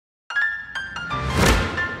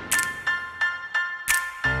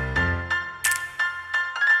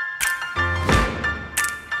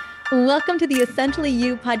Welcome to the Essentially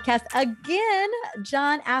You podcast again,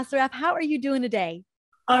 John Assaraf. How are you doing today?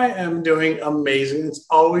 I am doing amazing. It's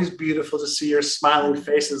always beautiful to see your smiling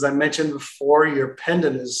face. As I mentioned before, your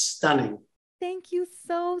pendant is stunning. Thank you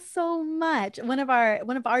so much. One of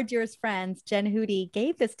our dearest friends, Jen Hootie,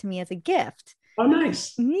 gave this to me as a gift. Oh,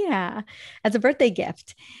 nice. Yeah, as a birthday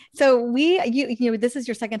gift. So this is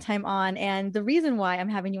your second time on, and the reason why I'm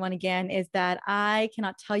having you on again is that I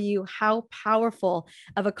cannot tell you how powerful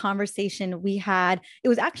of a conversation we had. It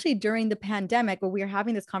was actually during the pandemic where we were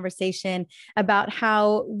having this conversation about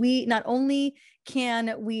how we not only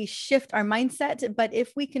can we shift our mindset, but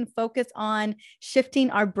if we can focus on shifting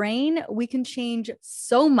our brain, we can change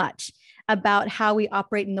so much about how we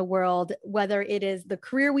operate in the world, whether it is the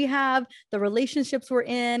career we have, the relationships we're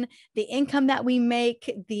in, the income that we make,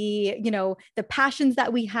 the passions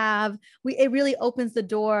that we have. It really opens the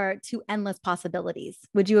door to endless possibilities.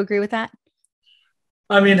 Would you agree with that?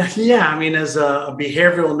 As a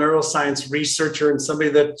behavioral neuroscience researcher and somebody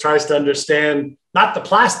that tries to understand not the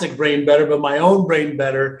plastic brain better, but my own brain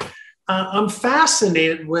better, I'm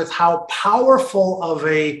fascinated with how powerful of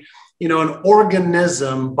an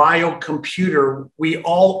organism, biocomputer we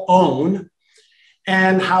all own,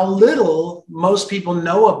 and how little most people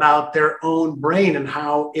know about their own brain and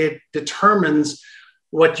how it determines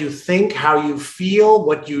what you think, how you feel,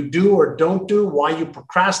 what you do or don't do, why you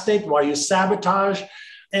procrastinate, why you sabotage.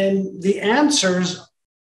 And the answers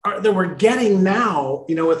that we're getting now,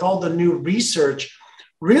 with all the new research,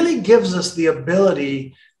 really gives us the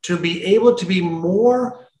ability to be able to be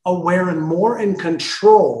more aware and more in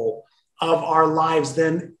control of our lives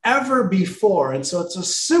than ever before. And so it's a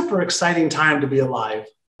super exciting time to be alive.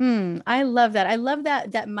 I love that. I love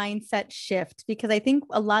that mindset shift, because I think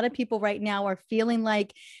a lot of people right now are feeling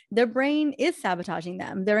like their brain is sabotaging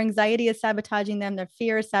them. Their anxiety is sabotaging them. Their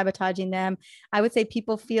fear is sabotaging them. I would say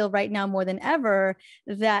people feel right now more than ever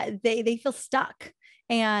that they feel stuck.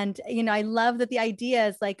 And, I love that the idea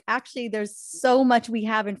is like, actually, there's so much we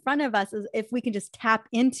have in front of us if we can just tap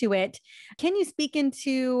into it. Can you speak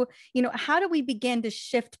into, how do we begin to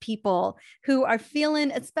shift people who are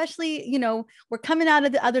feeling, especially, we're coming out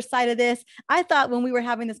of the other side of this. I thought when we were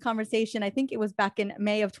having this conversation, I think it was back in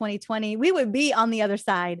May of 2020, we would be on the other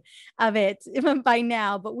side of it even by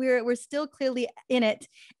now, but we're still clearly in it.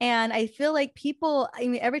 And I feel like people,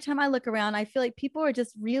 every time I look around, I feel like people are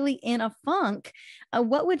just really in a funk.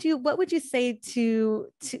 What would you say to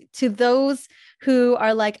those who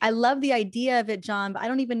are like, I love the idea of it, John, but I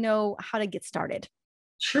don't even know how to get started?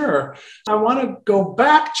 Sure. I want to go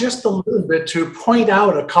back just a little bit to point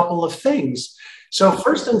out a couple of things. So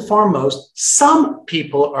first and foremost, some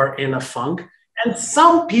people are in a funk and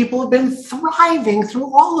some people have been thriving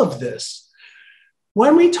through all of this.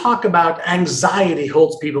 When we talk about anxiety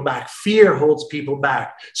holds people back, fear holds people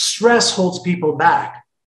back, stress holds people back.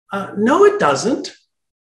 No, it doesn't.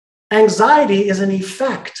 Anxiety is an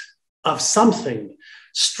effect of something.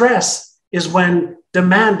 Stress is when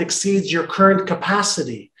demand exceeds your current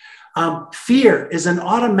capacity. Fear is an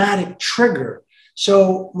automatic trigger.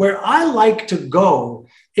 So where I like to go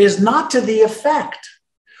is not to the effect.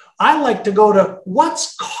 I like to go to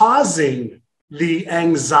what's causing the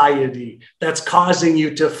anxiety that's causing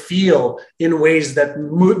you to feel in ways that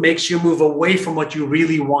makes you move away from what you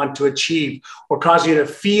really want to achieve, or cause you to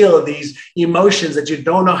feel these emotions that you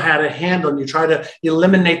don't know how to handle and you try to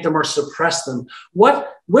eliminate them or suppress them.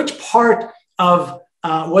 Which part of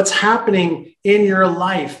what's happening in your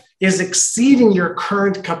life is exceeding your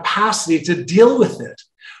current capacity to deal with it,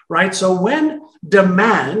 right? So when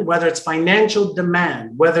demand, whether it's financial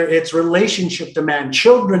demand, whether it's relationship demand,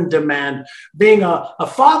 children demand, being a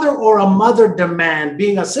father or a mother demand,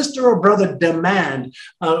 being a sister or brother demand,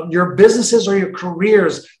 your businesses or your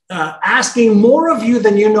careers asking more of you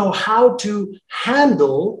than you know how to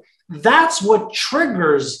handle, that's what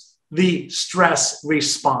triggers the stress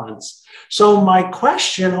response. So my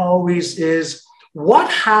question always is,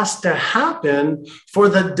 what has to happen for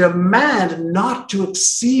the demand not to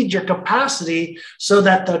exceed your capacity so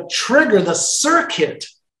that the trigger, the circuit,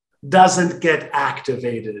 doesn't get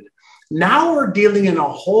activated? Now we're dealing in a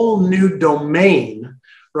whole new domain,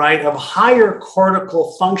 right, of higher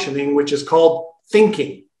cortical functioning, which is called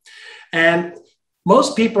thinking. And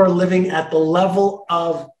most people are living at the level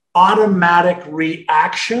of automatic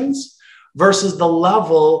reactions versus the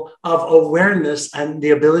level of awareness and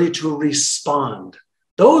the ability to respond.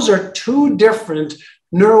 Those are two different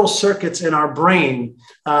neural circuits in our brain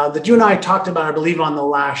that you and I talked about, I believe, on the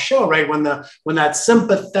last show, right? When that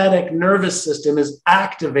sympathetic nervous system is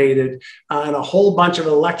activated and a whole bunch of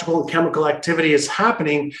electrical and chemical activity is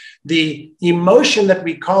happening, the emotion that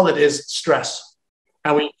we call it is stress.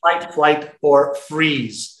 and we fight, flight, or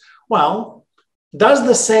freeze. Well, does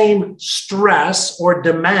the same stress or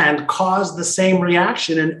demand cause the same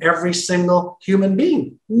reaction in every single human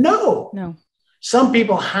being? No. No. Some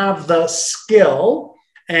people have the skill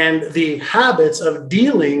and the habits of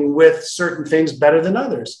dealing with certain things better than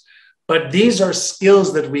others. But these are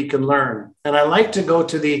skills that we can learn. And I like to go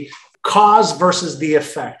to the cause versus the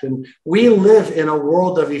effect. And we live in a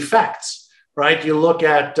world of effects, right? You look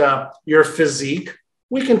at your physique,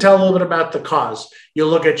 we can tell a little bit about the cause. You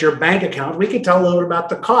look at your bank account, we can tell a little bit about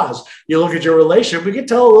the cause. You look at your relationship, we can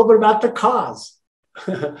tell a little bit about the cause.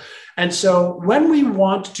 And so when we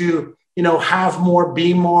want to, have more,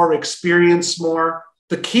 be more, experience more,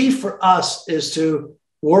 the key for us is to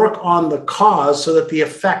work on the cause so that the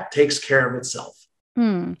effect takes care of itself.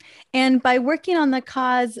 And by working on the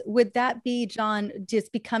cause, would that be, John,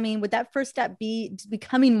 would that first step be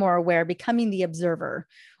becoming more aware, becoming the observer?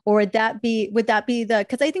 Or would that be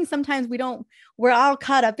because I think sometimes we're all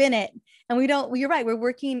caught up in it and you're right. We're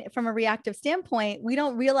working from a reactive standpoint. We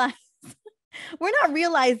don't realize, we're not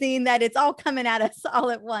realizing that it's all coming at us all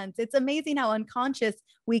at once. It's amazing how unconscious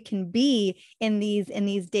we can be in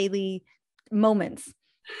these daily moments.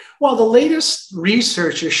 Well, the latest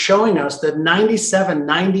research is showing us that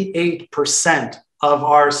 98% of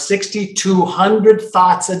our 6,200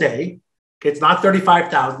 thoughts a day, it's not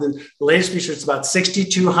 35,000. The latest research is about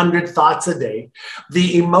 6,200 thoughts a day.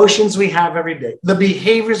 The emotions we have every day, the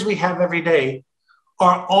behaviors we have every day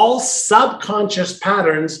are all subconscious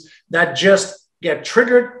patterns that just get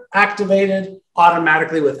triggered, activated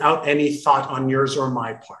automatically without any thought on yours or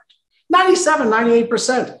my part.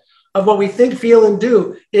 98% of what we think, feel, and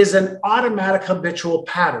do is an automatic habitual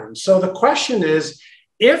pattern. So the question is,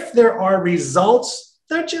 if there are results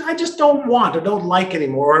that I just don't want or don't like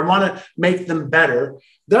anymore, or I want to make them better,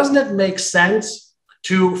 doesn't it make sense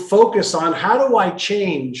to focus on how do I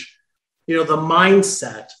change, the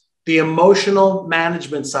mindset, the emotional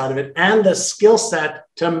management side of it, and the skill set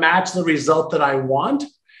to match the result that I want?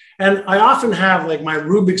 And I often have like my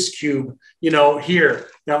Rubik's Cube, here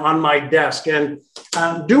on my desk. And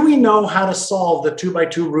do we know how to solve the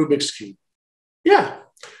 2x2 Rubik's Cube? Yeah.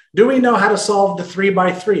 Do we know how to solve the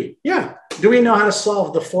 3x3? Yeah. Do we know how to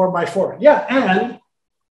solve the 4x4? Yeah. And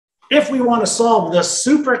if we want to solve the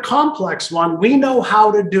super complex one, we know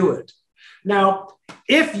how to do it. Now,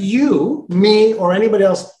 if you, me, or anybody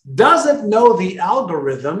else doesn't know the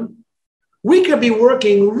algorithm, we could be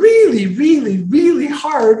working really, really, really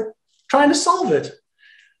hard trying to solve it.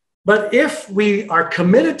 But if we are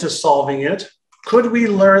committed to solving it, could we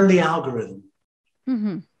learn the algorithm?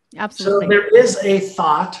 Mm-hmm. Absolutely. So there is a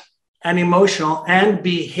thought, an emotional and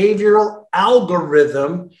behavioral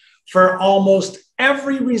algorithm for almost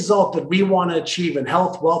every result that we want to achieve in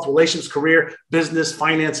health, wealth, relationships, career, business,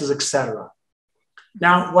 finances, etc.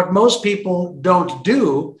 Now, what most people don't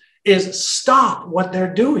do is stop what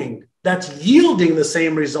they're doing that's yielding the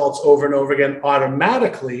same results over and over again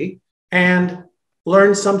automatically and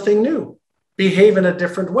learn something new, behave in a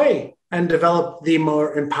different way, and develop the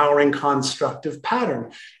more empowering constructive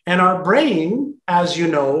pattern. And our brain, as you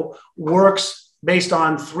know, works based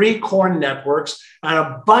on 3 core networks and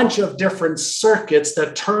a bunch of different circuits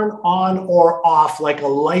that turn on or off like a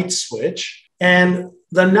light switch. And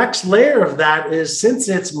the next layer of that is, since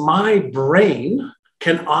it's my brain,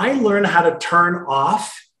 can I learn how to turn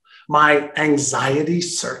off my anxiety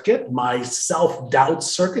circuit, my self-doubt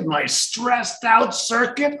circuit, my stressed out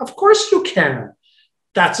circuit? Of course you can.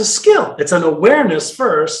 That's a skill. It's an awareness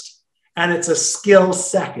first, and it's a skill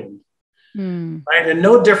second, right? And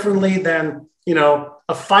no differently than,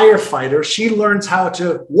 a firefighter, she learns how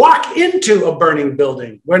to walk into a burning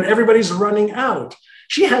building when everybody's running out.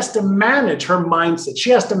 She has to manage her mindset.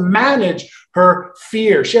 She has to manage her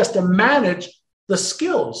fear. She has to manage the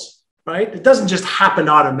skills, right? It doesn't just happen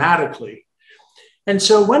automatically. And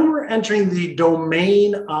so when we're entering the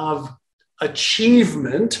domain of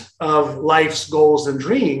achievement of life's goals and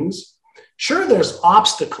dreams, sure, there's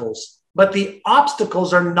obstacles, but the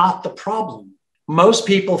obstacles are not the problem. Most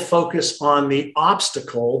people focus on the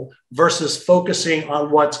obstacle versus focusing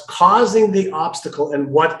on what's causing the obstacle and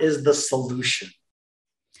what is the solution.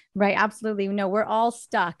 Right. Absolutely. No, we're all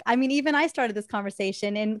stuck. I mean, even I started this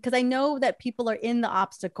conversation and because I know that people are in the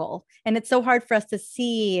obstacle and it's so hard for us to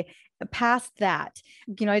see past that.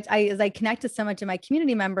 As I connect to so much of my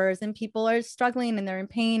community members and people are struggling and they're in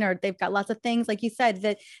pain or they've got lots of things, like you said,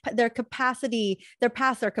 that they're past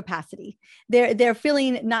their capacity. They're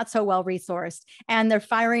feeling not so well resourced and they're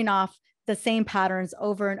firing off the same patterns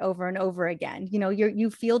over and over and over again. You know, you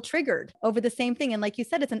feel triggered over the same thing. And like you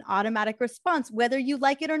said, it's an automatic response, whether you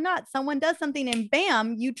like it or not. Someone does something and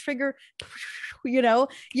bam, you trigger, you know,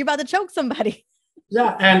 you're about to choke somebody.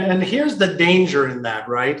 Yeah. And here's the danger in that,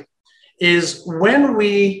 right? Is when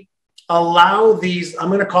we allow these, I'm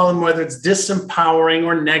going to call them, whether it's disempowering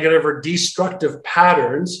or negative or destructive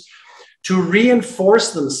patterns, to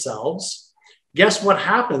reinforce themselves, guess what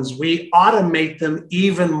happens? We automate them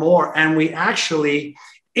even more, and we actually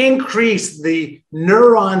increase the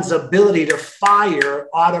neuron's ability to fire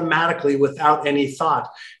automatically without any thought.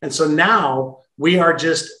 And so now we are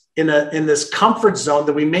just in this comfort zone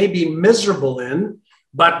that we may be miserable in,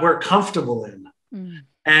 but we're comfortable in.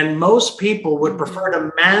 And most people would prefer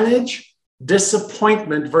to manage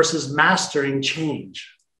disappointment versus mastering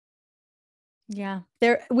change. Yeah.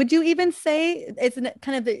 Would you even say it's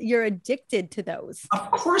kind of you're addicted to those?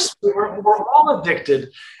 Of course, we're all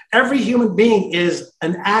addicted. Every human being is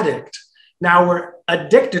an addict. Now we're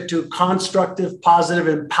addicted to constructive, positive,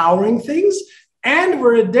 empowering things, and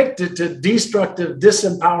we're addicted to destructive,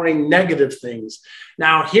 disempowering, negative things.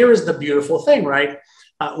 Now, here is the beautiful thing, right?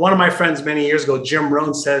 One of my friends many years ago, Jim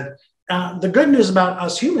Rohn, said, the good news about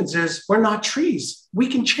us humans is we're not trees. We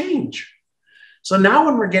can change. So now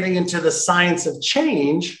when we're getting into the science of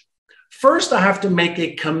change, first I have to make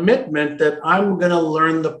a commitment that I'm going to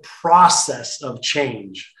learn the process of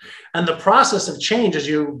change. And the process of change, as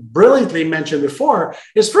you brilliantly mentioned before,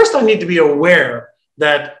 is first I need to be aware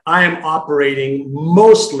that I am operating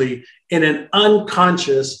mostly in an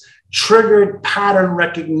unconscious, triggered pattern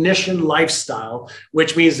recognition lifestyle,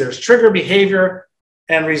 which means there's trigger behavior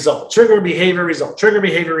and result, trigger behavior, result, trigger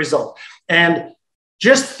behavior, result. And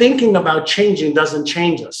just thinking about changing doesn't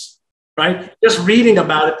change us, right? Just reading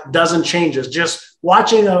about it doesn't change us. Just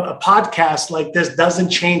watching a podcast like this doesn't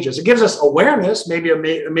change us. It gives us awareness, maybe a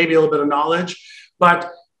little bit of knowledge.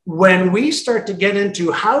 But when we start to get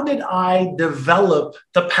into how did I develop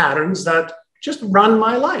the patterns that just run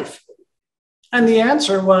my life? And the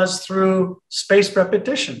answer was through spaced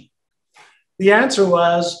repetition. The answer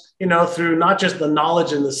was, through not just the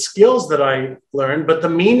knowledge and the skills that I learned, but the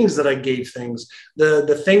meanings that I gave things,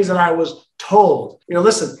 the things that I was told.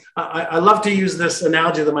 Listen, I love to use this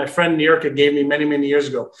analogy that my friend Nirka gave me many, many years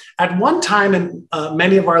ago. At one time in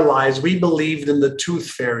many of our lives, we believed in the tooth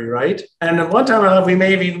fairy, right? And at one time in our life, we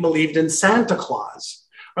may have even believed in Santa Claus,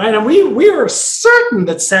 right? And we were certain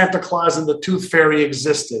that Santa Claus and the tooth fairy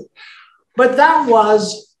existed. But that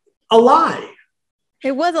was a lie.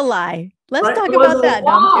 It was a lie. Let's right? talk about that.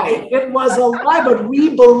 It was a lie, but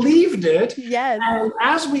we believed it. Yes. And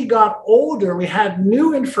as we got older, we had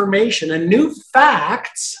new information and new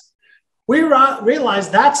facts. We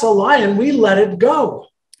realized that's a lie and we let it go.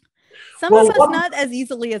 Some of us not as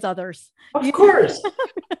easily as others. Of course.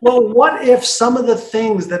 Well, what if some of the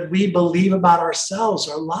things that we believe about ourselves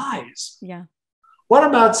are lies? Yeah. What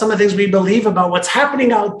about some of the things we believe about what's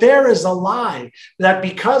happening out there is a lie? That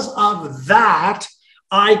because of that,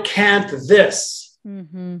 I can't this.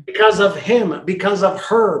 Because of him, because of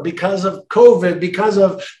her, because of COVID, because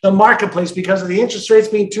of the marketplace, because of the interest rates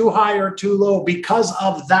being too high or too low, because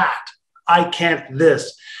of that, I can't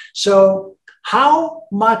this. So how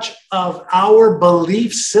much of our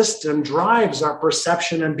belief system drives our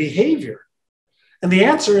perception and behavior? And the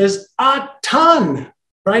answer is a ton.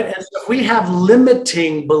 Right. And so if we have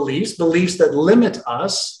limiting beliefs that limit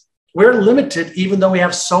us, we're limited even though we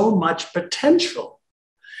have so much potential.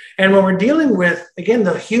 And when we're dealing with, again,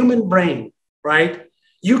 the human brain, right,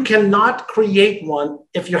 you cannot create one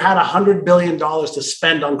if you had $100 billion to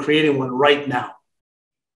spend on creating one right now.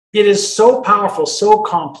 It is so powerful, so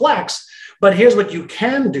complex. But here's what you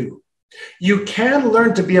can do. You can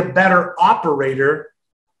learn to be a better operator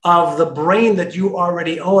of the brain that you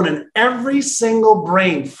already own, and every single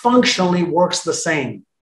brain functionally works the same.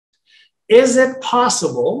 Is it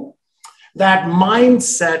possible that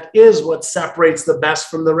mindset is what separates the best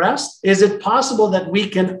from the rest? Is it possible that we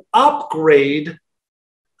can upgrade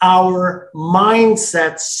our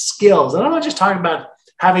mindset skills? And I'm not just talking about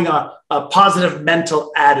having a positive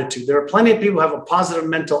mental attitude. There are plenty of people who have a positive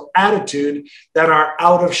mental attitude that are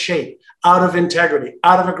out of shape, out of integrity,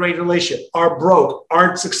 out of a great relationship, are broke,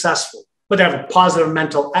 aren't successful, but they have a positive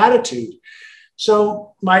mental attitude.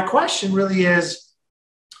 So my question really is,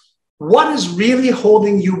 what is really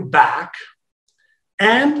holding you back?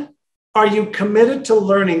 And are you committed to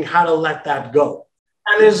learning how to let that go?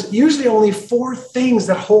 And there's usually only 4 things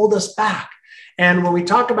that hold us back. And when we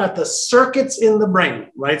talk about the circuits in the brain,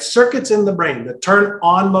 right? Circuits in the brain that turn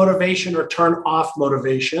on motivation or turn off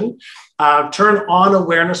motivation, turn on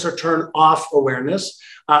awareness or turn off awareness,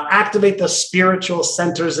 activate the spiritual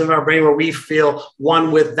centers in our brain where we feel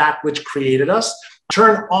one with that which created us,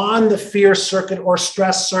 turn on the fear circuit or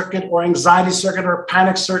stress circuit or anxiety circuit or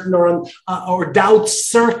panic circuit or doubt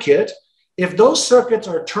circuit. If those circuits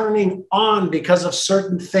are turning on because of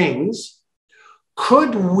certain things,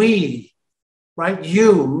 could we, right,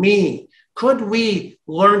 you, me, could we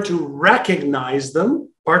learn to recognize them?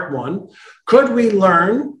 Part one. Could we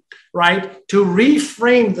learn, right, to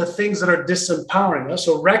reframe the things that are disempowering us?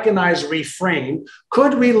 So recognize, reframe.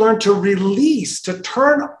 Could we learn to release, to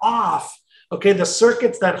turn off, okay, the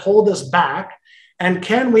circuits that hold us back? And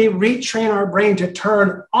can we retrain our brain to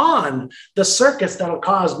turn on the circuits that will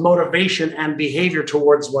cause motivation and behavior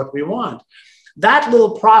towards what we want? That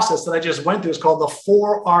little process that I just went through is called the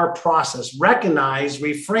 4R process. Recognize,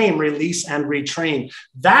 reframe, release, and retrain.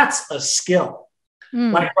 That's a skill.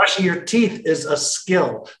 Like brushing your teeth is a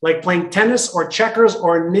skill. Like playing tennis or checkers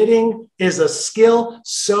or knitting is a skill.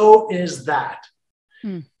 So is that.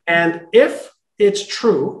 And if it's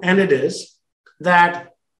true, and it is,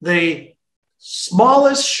 that the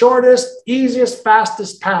smallest, shortest, easiest,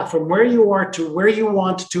 fastest path from where you are to where you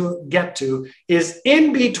want to get to is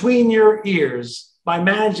in between your ears, by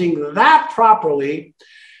managing that properly,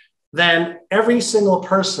 then every single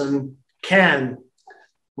person can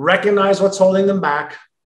recognize what's holding them back,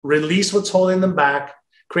 release what's holding them back,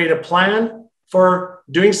 create a plan for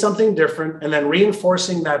doing something different, and then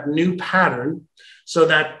reinforcing that new pattern so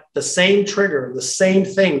that the same trigger, the same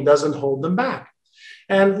thing doesn't hold them back.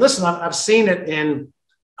 And listen, I've seen it in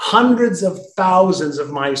hundreds of thousands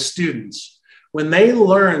of my students. When they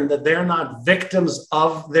learn that they're not victims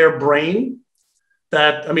of their brain,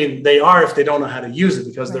 that, I mean, they are if they don't know how to use it,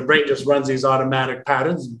 because their brain just runs these automatic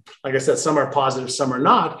patterns. Like I said, some are positive, some are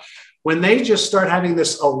not. When they just start having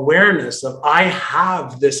this awareness of, I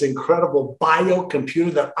have this incredible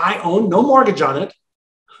biocomputer that I own, no mortgage on it,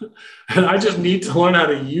 and I just need to learn how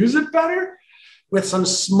to use it better. With some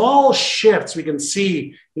small shifts, we can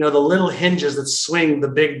see, the little hinges that swing the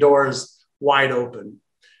big doors wide open.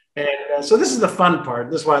 And so this is the fun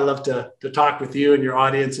part. This is why I love to talk with you and your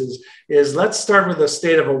audience is let's start with a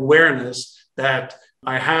state of awareness that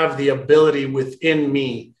I have the ability within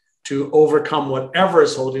me to overcome whatever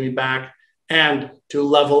is holding me back and to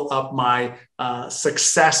level up my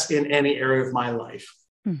success in any area of my life.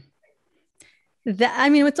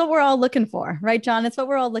 It's what we're all looking for, right, John? It's what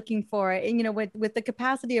we're all looking for. And, with the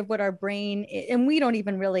capacity of what our brain, and we don't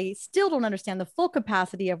even still don't understand the full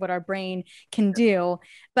capacity of what our brain can do.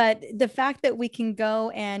 But the fact that we can go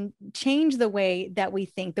and change the way that we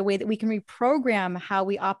think, the way that we can reprogram how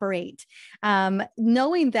we operate,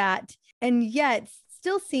 knowing that, and yet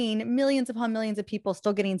still seeing millions upon millions of people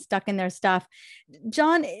still getting stuck in their stuff.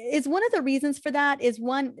 John, is one of the reasons for that is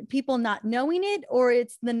one, people not knowing it, or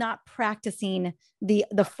it's the not practicing the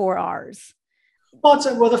 4 R's? Well,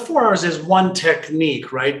 the 4 R's is one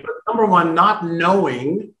technique, right? But number one, not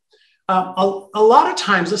knowing. A lot of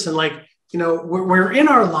times, listen, like, we're in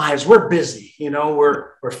our lives, we're busy,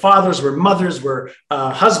 we're fathers, we're mothers, we're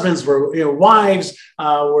husbands, we're wives,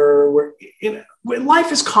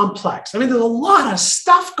 life is complex. I mean, there's a lot of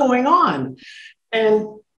stuff going on, and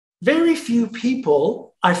very few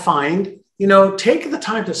people, I find, take the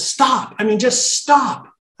time to stop. I mean, just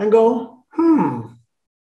stop and go,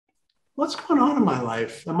 what's going on in my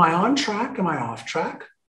life? Am I on track? Am I off track?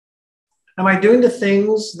 Am I doing the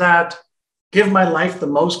things that give my life the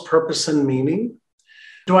most purpose and meaning?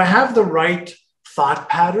 Do I have the right thought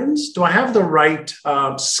patterns? Do I have the right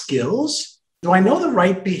skills? Do I know the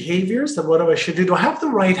right behaviors that what I should do? Do I have the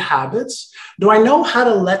right habits? Do I know how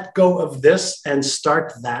to let go of this and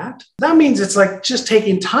start that? That means it's like just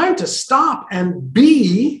taking time to stop and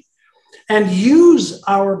be and use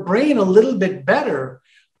our brain a little bit better.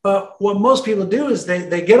 But what most people do is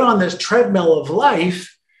they get on this treadmill of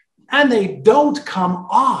life and they don't come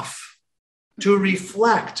off to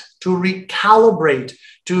reflect, to recalibrate,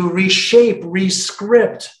 to reshape,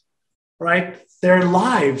 rescript, right, their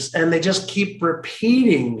lives. And they just keep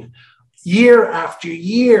repeating year after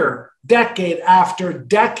year, decade after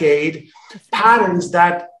decade, patterns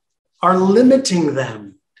that are limiting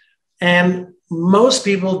them. And most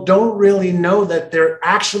people don't really know that there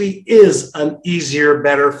actually is an easier,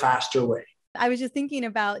 better, faster way. I was just thinking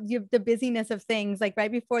about the busyness of things. Like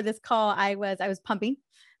right before this call, I was pumping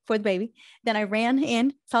for the baby. Then I ran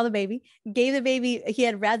in, saw the baby, gave the baby, he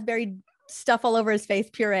had raspberry stuff all over his face,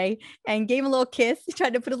 puree, and gave him a little kiss. He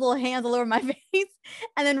tried to put his little hands all over my face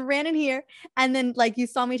and then ran in here. And then like you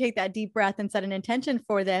saw me take that deep breath and set an intention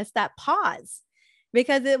for this, that pause,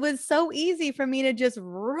 because it was so easy for me to just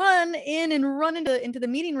run in and run into the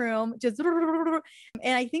meeting room.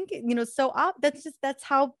 And I think, that's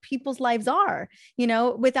how people's lives are,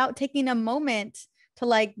 without taking a moment to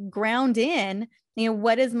like ground in,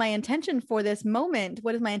 what is my intention for this moment?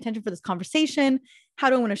 What is my intention for this conversation? How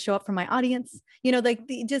do I want to show up for my audience?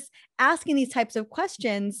 Just asking these types of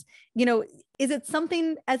questions, is it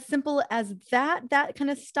something as simple as that kind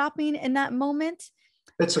of stopping in that moment?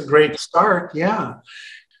 It's a great start. Yeah.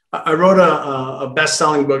 I wrote a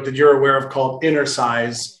best-selling book that you're aware of called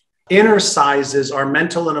Innercises. Innercises are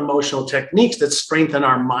mental and emotional techniques that strengthen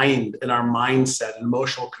our mind and our mindset and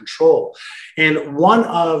emotional control. And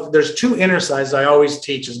there's 2 Innercises I always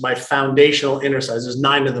teach is my foundational Innercises. There's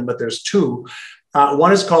 9 of them, but there's 2.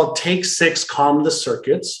 One is called Take 6, Calm the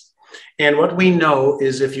Circuits. And what we know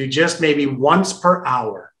is if you just maybe once per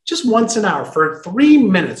hour, just once an hour for 3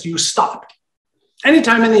 minutes, you stopped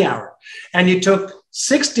anytime in the hour and you took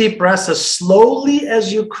 6 deep breaths as slowly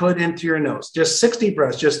as you could into your nose, just 6 deep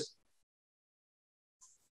breaths, just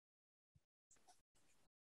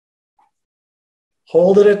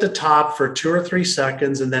hold it at the top for 2 or 3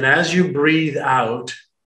 seconds. And then as you breathe out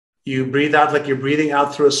like you're breathing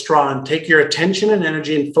out through a straw, and take your attention and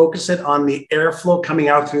energy and focus it on the airflow coming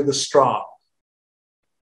out through the straw.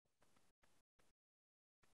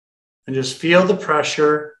 And just feel the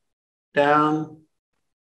pressure down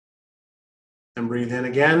and breathe in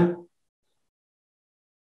again.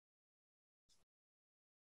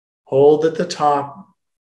 Hold at the top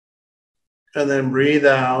and then breathe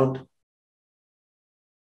out.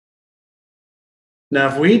 Now,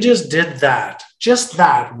 if we just did that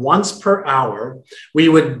once per hour, we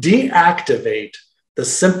would deactivate the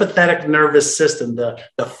sympathetic nervous system, the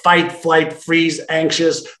fight, flight, freeze,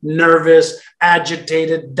 anxious, nervous,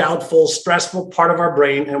 agitated, doubtful, stressful part of our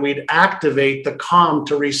brain, and we'd activate the calm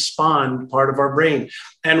to respond part of our brain.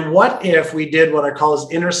 And what if we did what I call as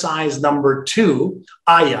Innercise number 2,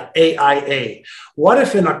 AYA, A-I-A? What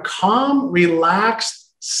if in a calm, relaxed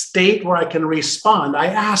state where I can respond, I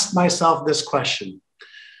asked myself this question: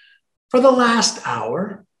 for the last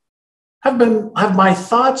hour, have my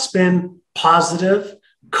thoughts been positive,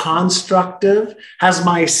 constructive? Has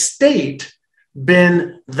my state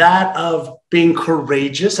been that of being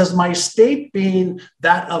courageous? Has my state been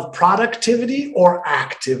that of productivity or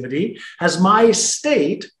activity? Has my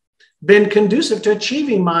state been conducive to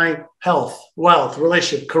achieving my health, wealth,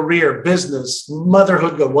 relationship, career, business,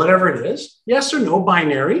 motherhood, whatever it is? Yes or no,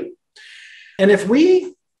 binary. And if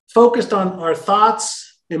we focused on our thoughts,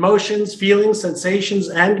 emotions, feelings, sensations,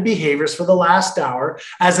 and behaviors for the last hour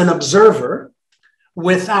as an observer,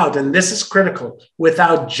 without, and this is critical,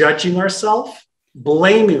 without judging ourselves,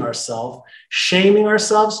 blaming ourselves, shaming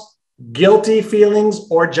ourselves, guilty feelings,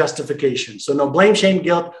 or justification. So no blame, shame,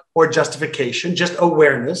 guilt, or justification, just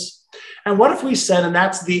awareness. And what if we said, and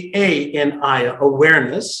that's the A in AYA,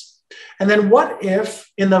 awareness. And then what if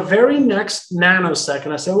in the very next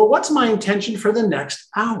nanosecond, I say, well, what's my intention for the next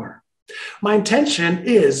hour? My intention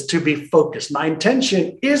is to be focused. My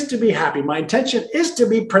intention is to be happy. My intention is to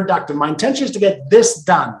be productive. My intention is to get this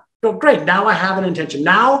done. So great. Now I have an intention.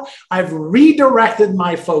 Now I've redirected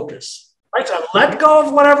my focus. Right? So I let go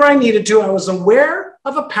of whatever I needed to. I was aware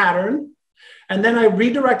of a pattern. And then I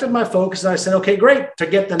redirected my focus and I said, okay, great. To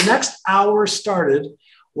get the next hour started,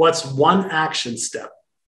 what's one action step?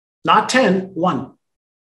 Not 10, 1.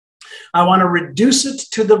 I want to reduce it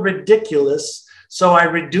to the ridiculous. So I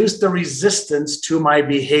reduce the resistance to my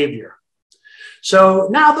behavior. So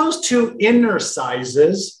now those 2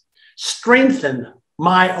 Innercises strengthen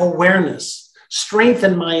my awareness,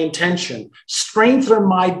 strengthen my intention, strengthen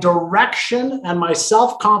my direction and my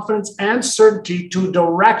self-confidence and certainty to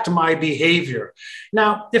direct my behavior.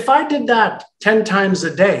 Now, if I did that 10 times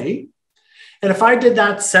a day, and if I did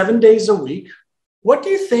that 7 days a week, what do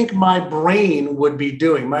you think my brain would be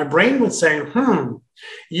doing? My brain would say,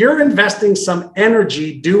 you're investing some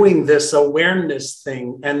energy doing this awareness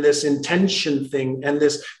thing and this intention thing and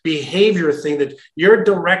this behavior thing that you're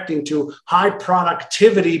directing to high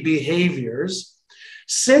productivity behaviors.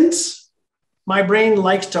 Since my brain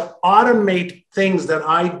likes to automate things that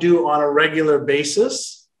I do on a regular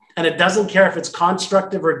basis, and it doesn't care if it's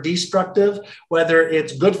constructive or destructive, whether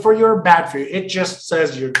it's good for you or bad for you. It just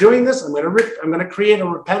says, you're doing this. I'm going to create a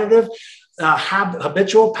repetitive,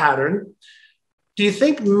 habitual pattern. Do you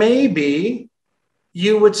think maybe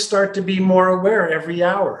you would start to be more aware every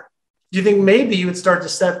hour? Do you think maybe you would start to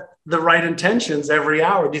set the right intentions every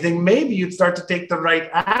hour? Do you think maybe you'd start to take the right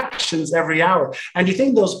actions every hour? And do you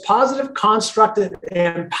think those positive, constructive,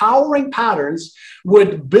 empowering patterns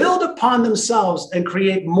would build upon themselves and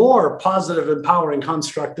create more positive, empowering,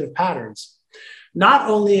 constructive patterns? Not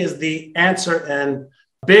only is the answer an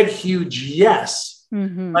big, huge yes,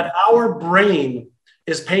 but our brain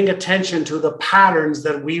is paying attention to the patterns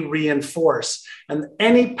that we reinforce. And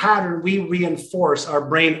any pattern we reinforce, our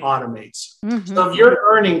brain automates. So if you're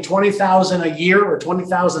earning $20,000 a year or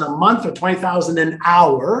 $20,000 a month or $20,000 an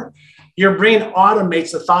hour, your brain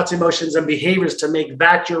automates the thoughts, emotions, and behaviors to make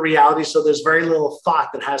that your reality. So there's very little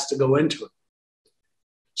thought that has to go into it.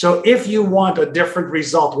 So if you want a different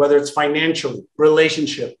result, whether it's financial,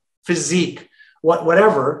 relationship, physique,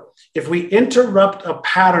 whatever, if we interrupt a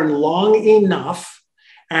pattern long enough,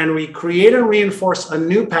 and we create and reinforce a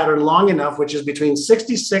new pattern long enough, which is between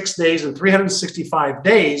 66 days and 365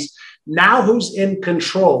 days, now who's in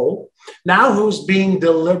control? Now who's being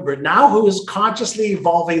deliberate? Now who is consciously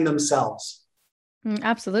evolving themselves?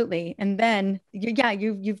 Absolutely. And then,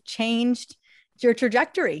 you've changed your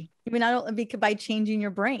trajectory. I mean, not only by changing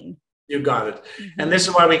your brain. You got it. And this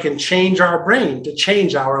is why we can change our brain to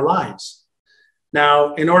change our lives.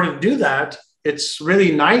 Now, in order to do that, it's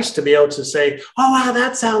really nice to be able to say, oh, wow,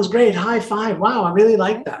 that sounds great. High five. Wow, I really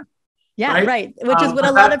like that. Yeah, right. Which is what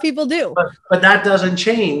a lot of people do. But that doesn't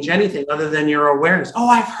change anything other than your awareness. Oh,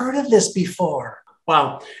 I've heard of this before.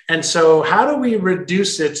 Wow. And so how do we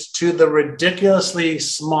reduce it to the ridiculously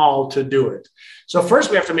small to do it? So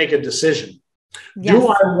first we have to make a decision. Yes. Do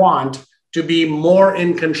I want to be more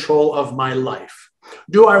in control of my life?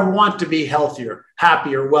 Do I want to be healthier,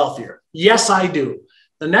 happier, wealthier? Yes, I do.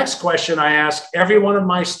 The next question I ask every one of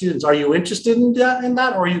my students, are you interested in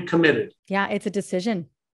that or are you committed? Yeah, it's a decision.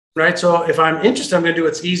 Right. So if I'm interested, I'm going to do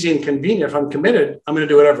what's easy and convenient. If I'm committed, I'm going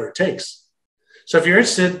to do whatever it takes. So if you're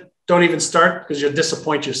interested, don't even start because you'll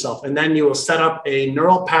disappoint yourself. And then you will set up a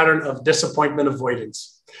neural pattern of disappointment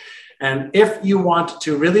avoidance. And if you want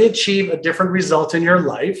to really achieve a different result in your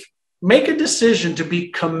life, make a decision to be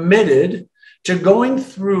committed to going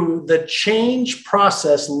through the change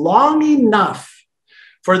process long enough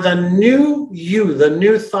for the new you, the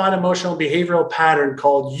new thought, emotional, behavioral pattern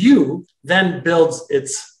called you, then builds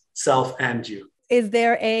itself and you. I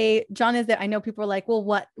know people are like,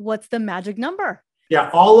 well, what's the magic number?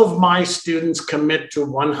 Yeah, all of my students commit to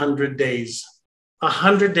 100 days.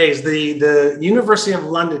 100 days. The University of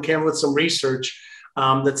London came up with some research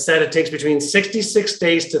that said it takes between 66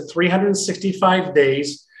 days to 365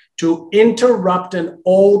 days to interrupt an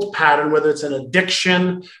old pattern, whether it's an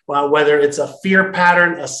addiction, whether it's a fear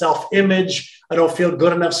pattern, a self-image, I don't feel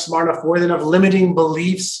good enough, smart enough, worthy enough, limiting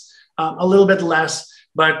beliefs, a little bit less,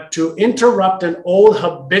 but to interrupt an old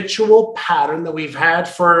habitual pattern that we've had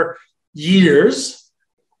for years,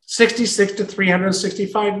 66 to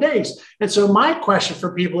 365 days. And so my question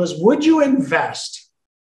for people is, would you invest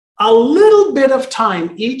a little bit of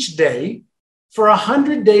time each day for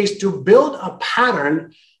 100 days to build a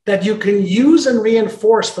pattern that you can use and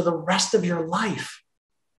reinforce for the rest of your life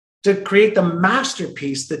to create the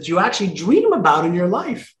masterpiece that you actually dream about in your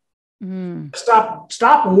life?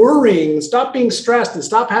 Stop worrying, stop being stressed, and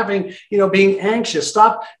stop having, being anxious.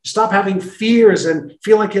 Stop having fears and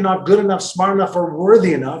feel like you're not good enough, smart enough, or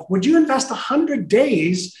worthy enough. Would you invest 100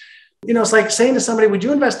 days? It's like saying to somebody, would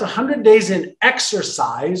you invest 100 days in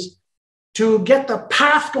exercise to get the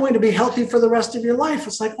path going to be healthy for the rest of your life?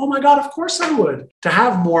 It's like, oh my God, of course I would. To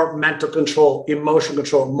have more mental control, emotional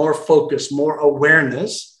control, more focus, more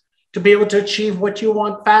awareness, to be able to achieve what you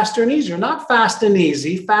want faster and easier. Not fast and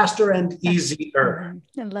easy, faster and easier.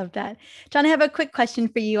 I love that. John, I have a quick question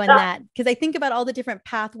for you on that, because I think about all the different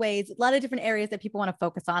pathways, a lot of different areas that people want to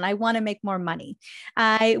focus on. I want to make more money.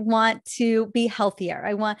 I want to be healthier.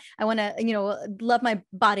 I want to, love my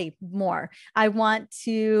body more. I want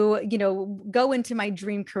to, go into my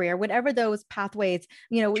dream career, whatever those pathways,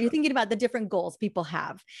 you're thinking about the different goals people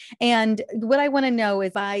have. And what I want to know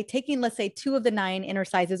is, by taking, let's say, 2 of the 9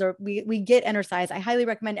 Innercises, or we get Innercise. I highly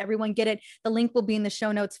recommend everyone get it. The link will be in the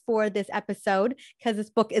show notes for this episode, because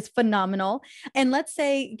this book is phenomenal. And let's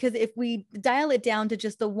say, because if we dial it down to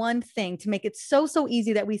just the one thing to make it so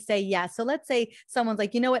easy that we say yes. So let's say someone's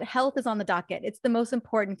like, you know what, health is on the docket. It's the most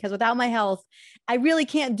important, because without my health, I really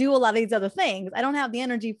can't do a lot of these other things. I don't have the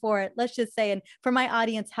energy for it. Let's just say, and for my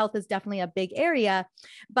audience, health is definitely a big area.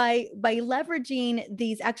 By leveraging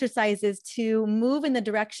these exercises to move in the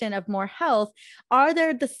direction of more health, are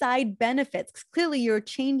there the side side benefits. Clearly you're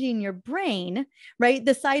changing your brain, right?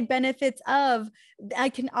 The side benefits of, I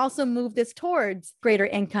can also move this towards greater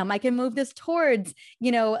income. I can move this towards,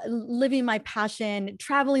 living my passion,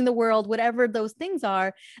 traveling the world, whatever those things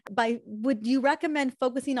are. Would you recommend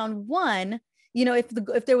focusing on one?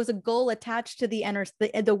 If there was a goal attached to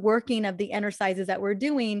the working of the Innercises that we're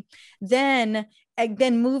doing, then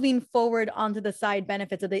moving forward onto the side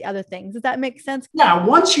benefits of the other things. Does that make sense? Yeah.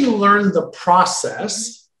 Once you learn the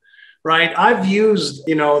process, right? I've used,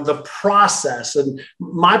 the process, and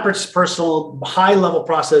my personal high level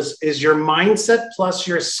process is your mindset plus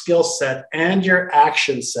your skill set and your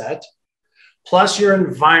action set plus your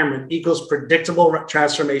environment equals predictable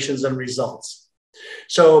transformations and results.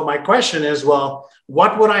 So my question is, well,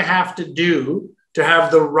 what would I have to do to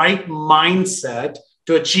have the right mindset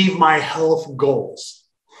to achieve my health goals?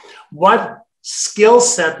 What skill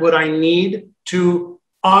set would I need to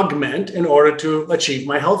augment in order to achieve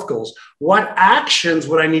my health goals? What actions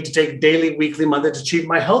would I need to take daily, weekly, monthly to achieve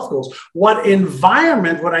my health goals? What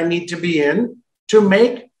environment would I need to be in to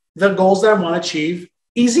make the goals that I want to achieve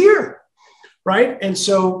easier? Right. And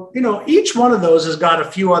so, each one of those has got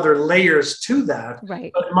a few other layers to that.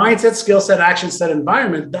 Right. But mindset, skill set, action set,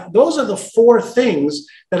 environment, those are the four things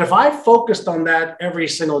that if I focused on that every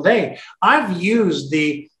single day, I've used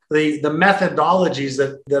the methodologies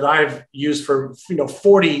that I've used for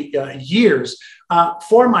 40 years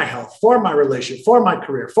for my health, for my relationship, for my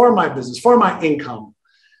career, for my business, for my income.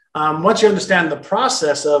 Once you understand the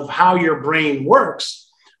process of how your brain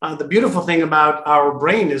works, the beautiful thing about our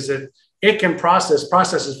brain is that it can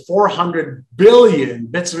processes 400 billion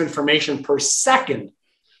bits of information per second.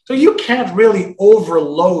 So you can't really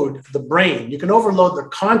overload the brain. You can overload the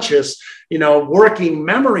conscious, working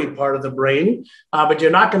memory part of the brain, but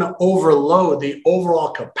you're not going to overload the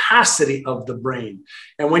overall capacity of the brain.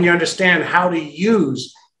 And when you understand how to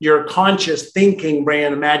use your conscious thinking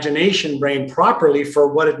brain, imagination brain properly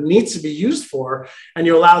for what it needs to be used for, and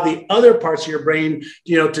you allow the other parts of your brain,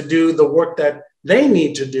 to do the work that they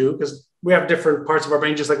need to do, because we have different parts of our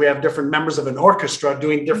brain, just like we have different members of an orchestra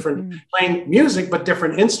doing different, playing music, but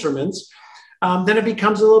different instruments, then it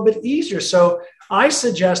becomes a little bit easier. So I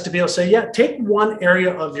suggest to be able to say, take one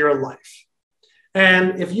area of your life.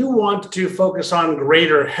 And if you want to focus on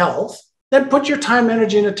greater health, then put your time,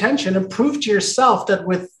 energy, and attention and prove to yourself that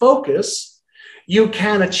with focus, you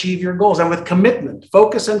can achieve your goals. And with commitment,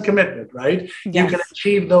 focus and commitment, right? Yes. You can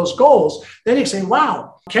achieve those goals. Then you say,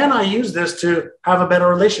 wow, can I use this to have a better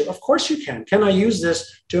relationship? Of course you can. Can I use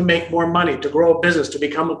this to make more money, to grow a business, to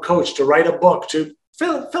become a coach, to write a book, to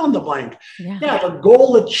fill in the blank? Yeah, the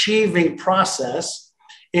goal achieving process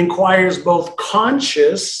inquires both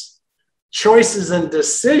conscious choices and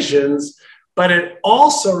decisions, but it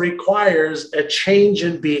also requires a change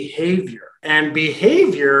in behavior. And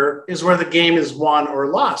behavior is where the game is won or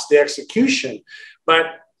lost, the execution. But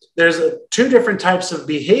there's two different types of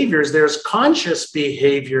behaviors. There's conscious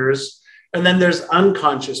behaviors, and then there's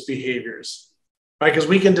unconscious behaviors, right? Because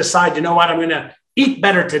we can decide, I'm going to eat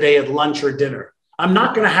better today at lunch or dinner. I'm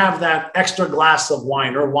not going to have that extra glass of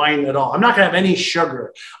wine or wine at all. I'm not going to have any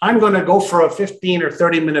sugar. I'm going to go for a 15 or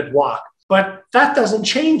 30-minute walk. But that doesn't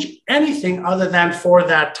change anything other than for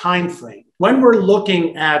that time frame. When we're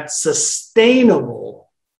looking at sustainable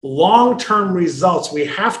long-term results, we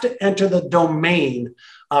have to enter the domain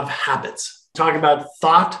of habits. Talk about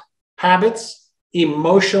thought habits,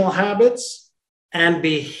 emotional habits, and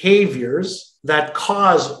behaviors that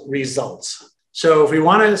cause results. So if we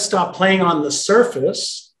want to stop playing on the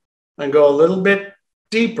surface and go a little bit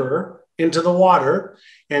deeper into the water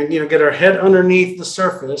and get our head underneath the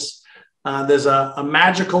surface, there's a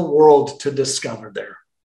magical world to discover there.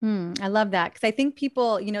 I love that. Because I think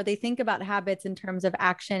people, they think about habits in terms of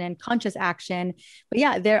action and conscious action,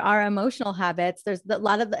 but there are emotional habits. There's a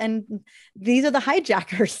lot of, and these are the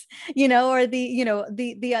hijackers, or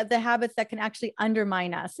the habits that can actually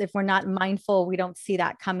undermine us. If we're not mindful, we don't see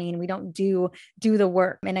that coming. We don't do the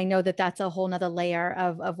work. And I know that that's a whole nother layer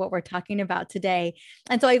of what we're talking about today.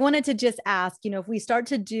 And so I wanted to just ask, if we start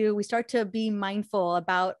to be mindful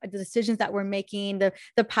about the decisions that we're making,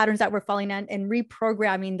 the patterns that we're falling on, and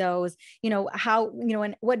reprogramming those, how,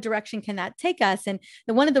 and what direction can that take us? And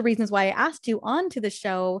one of the reasons why I asked you onto the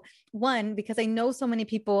show, one, because I know so many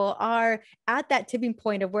people are at that tipping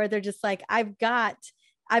point of where they're just like,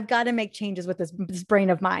 I've got to make changes with this brain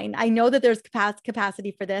of mine. I know that there's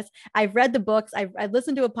capacity for this. I've read the books. I've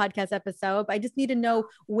listened to a podcast episode, but I just need to know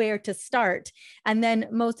where to start. And then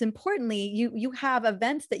most importantly, you have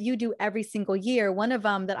events that you do every single year. One of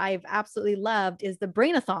them that I've absolutely loved is the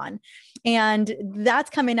Brainathon. And that's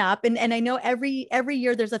coming up. And I know every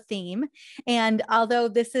year there's a theme. And although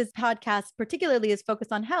this podcast particularly is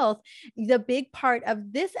focused on health, the big part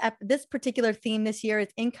of this particular theme this year is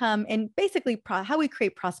income and basically how we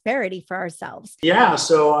create prosperity for ourselves. Yeah,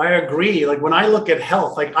 so I agree. Like when I look at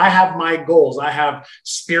health, like I have my goals. I have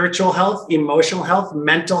spiritual health, emotional health,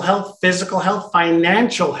 mental health, physical health,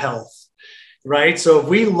 financial health, right? So if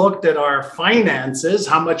we looked at our finances,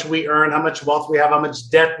 how much we earn, how much wealth we have, how much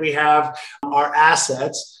debt we have, our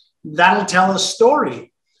assets, that'll tell a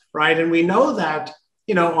story, right? And we know that,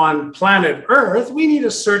 on planet Earth, we need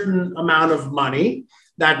a certain amount of money.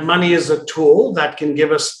 That money is a tool that can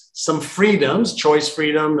give us some freedoms, choice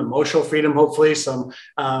freedom, emotional freedom, hopefully some,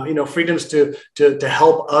 freedoms to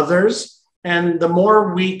help others. And the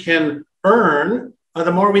more we can earn,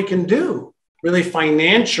 the more we can do. Really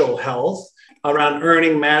financial health around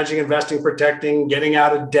earning, managing, investing, protecting, getting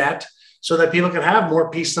out of debt so that people can have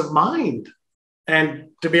more peace of mind and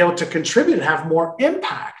to be able to contribute and have more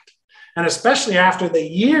impact. And especially after a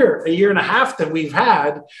year and a half that we've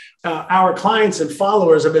had, our clients and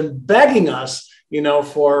followers have been begging us,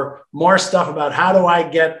 for more stuff about how do I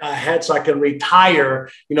get ahead so I can retire,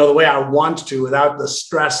 the way I want to without the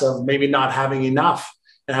stress of maybe not having enough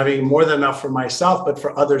and having more than enough for myself, but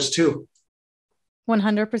for others too.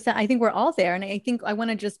 100%. I think we're all there. And I think I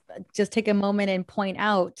want to just take a moment and point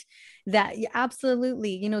out that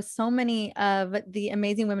absolutely, so many of the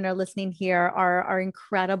amazing women are listening here are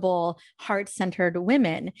incredible heart-centered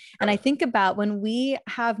women. And I think about when we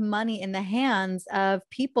have money in the hands of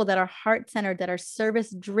people that are heart-centered, that are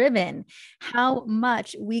service-driven, how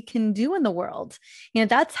much we can do in the world.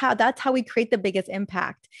 That's how we create the biggest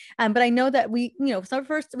impact. But I know that so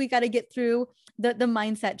first we got to get through the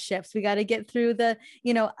mindset shifts. We got to get through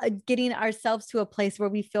getting ourselves to a place where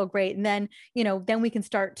we feel great. And then, then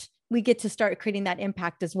we get to start creating that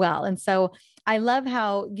impact as well. And so I love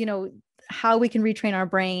how we can retrain our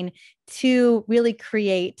brain to really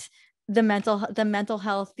create the mental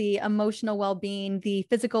health, the emotional well-being, the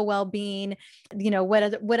physical well-being,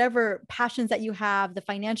 whatever passions that you have, the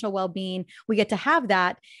financial well-being, we get to have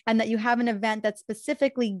that. And that you have an event that's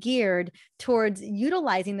specifically geared towards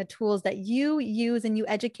utilizing the tools that you use and you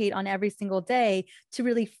educate on every single day to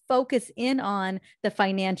really focus in on the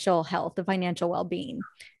financial health, the financial well-being.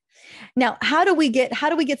 Now, how do we get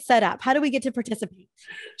set up? How do we get to participate?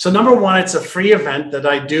 So number one, it's a free event that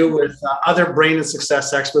I do with other brain and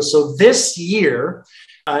success experts. So this year,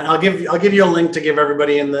 I'll give you a link to give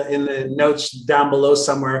everybody in the notes down below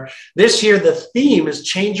somewhere. This year, the theme is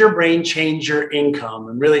change your brain, change your income,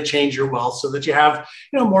 and really change your wealth so that you have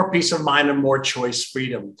more peace of mind and more choice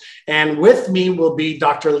freedom. And with me will be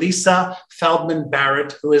Dr. Lisa Feldman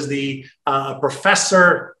Barrett, who is the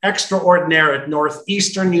professor extraordinaire at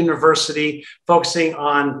Northeastern University,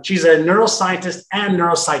 she's a neuroscientist and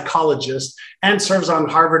neuropsychologist and serves on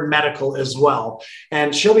Harvard Medical as well.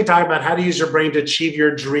 And she'll be talking about how to use your brain to achieve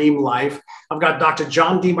your dream life. I've got Dr.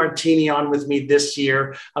 John DeMartini on with me this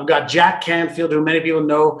year. I've got Jack Canfield, who many people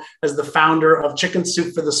know as the founder of Chicken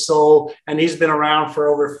Soup for the Soul. And he's been around for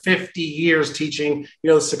over 50 years teaching,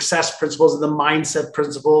 the success principles and the mindset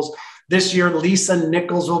principles. This year, Lisa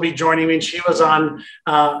Nichols will be joining me. And she was on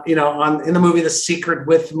in the movie The Secret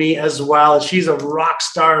with me as well. She's a rock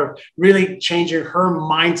star, really changing her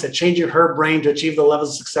mindset, changing her brain to achieve the levels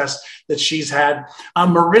of success that she's had.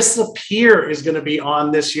 Mariza Peer is going to be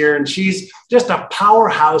on this year, and she's just a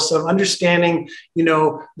powerhouse of understanding,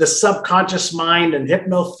 the subconscious mind and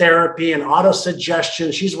hypnotherapy and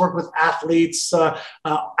autosuggestion. She's worked with athletes,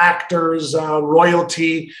 actors,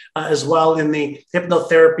 royalty as well in the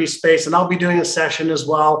hypnotherapy space. And I'll be doing a session as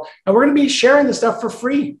well. And we're going to be sharing this stuff for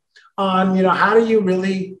free on, how do you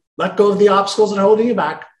really let go of the obstacles that are holding you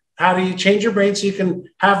back? How do you change your brain so you can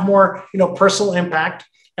have more, personal impact?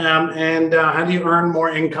 And how do you earn more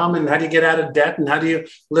income? And how do you get out of debt? And how do you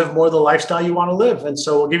live more of the lifestyle you want to live? And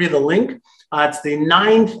so we'll give you the link. It's the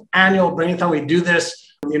 9th annual Brainathon. We do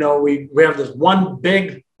this, we have this one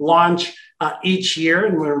big launch each year,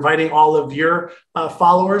 and we're inviting all of your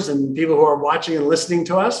followers and people who are watching and listening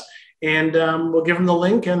to us. And we'll give them the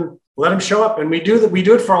link and let them show up. And we do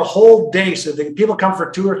it for a whole day. So the people come for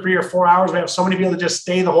 2 or 3 or 4 hours. We have so many people that just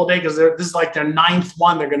stay the whole day because this is like their 9th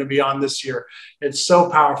one they're going to be on this year. It's so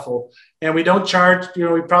powerful. And we don't charge,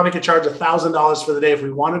 we probably could charge $1,000 for the day if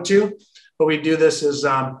we wanted to, but we do this as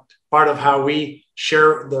part of how we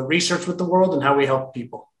share the research with the world and how we help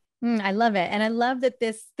people. I love it. And I love that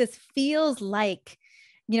this feels like,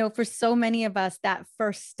 for so many of us, that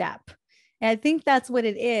first step. And I think that's what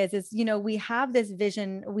it is, we have this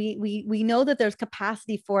vision. We know that there's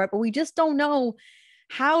capacity for it, but we just don't know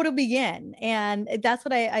how to begin. And that's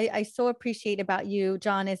what I so appreciate about you,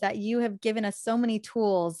 John, is that you have given us so many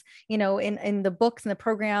tools, in the books and the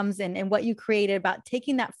programs and what you created about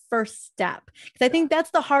taking that first step. Because I think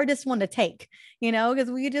that's the hardest one to take,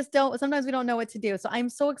 because sometimes we don't know what to do. So I'm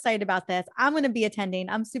so excited about this. I'm going to be attending.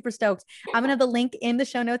 I'm super stoked. I'm going to have the link in the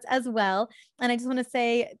show notes as well. And I just want to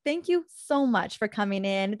say thank you so much for coming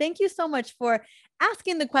in. Thank you so much for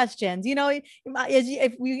asking the questions.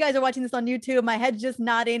 If you guys are watching this on YouTube, my head's just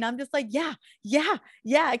nodding. I'm just like, yeah.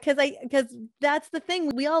 Because that's the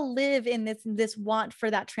thing. We all live in this want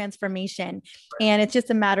for that transformation. And it's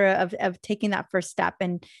just a matter of taking that first step.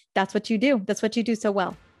 And that's what you do. That's what you do so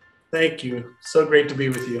well. Thank you. So great to be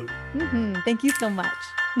with you. Thank you so much.